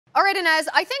All right, Inez,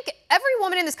 I think every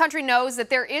woman in this country knows that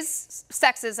there is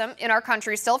sexism in our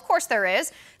country still. Of course there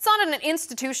is. It's not on an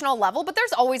institutional level, but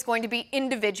there's always going to be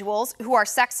individuals who are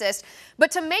sexist. But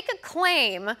to make a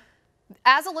claim,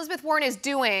 as Elizabeth Warren is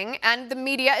doing, and the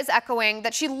media is echoing,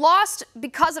 that she lost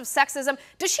because of sexism,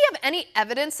 does she have any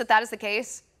evidence that that is the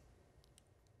case?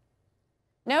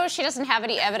 No, she doesn't have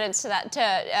any evidence that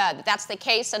that's the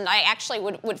case, and I actually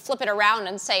would flip it around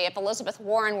and say if Elizabeth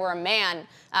Warren were a man,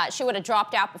 she would have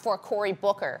dropped out before Cory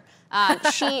Booker.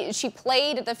 She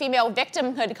played the female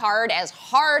victimhood card as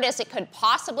hard as it could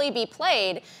possibly be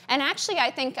played, and actually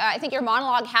I think your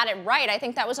monologue had it right. I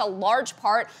think that was a large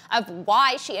part of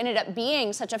why she ended up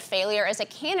being such a failure as a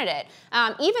candidate.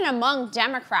 Even among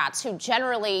Democrats who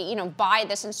generally, buy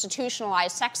this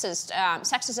institutionalized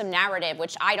sexism narrative,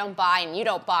 which I don't buy and you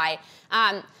don't buy.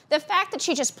 The fact that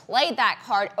she just played that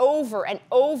card over and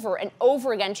over and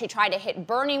over again, she tried to hit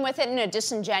Bernie with it in a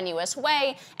disingenuous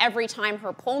way. Every time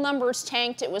her poll numbers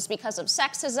tanked, it was because of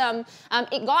sexism.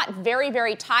 It got very,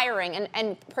 very tiring,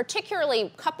 and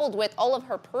particularly coupled with all of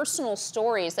her personal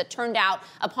stories that turned out,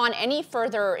 upon any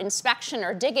further inspection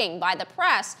or digging by the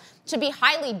press, to be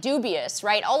highly dubious,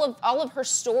 right? All of her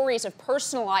stories of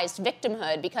personalized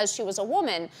victimhood because she was a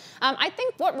woman. I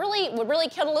think what really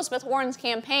killed Elizabeth Warren's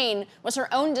campaign was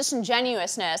her own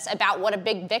disingenuousness about what a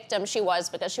big victim she was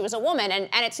because she was a woman. And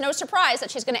it's no surprise that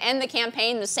she's going to end the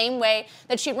campaign the same way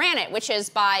that she ran it, which is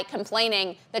by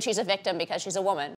complaining that she's a victim because she's a woman.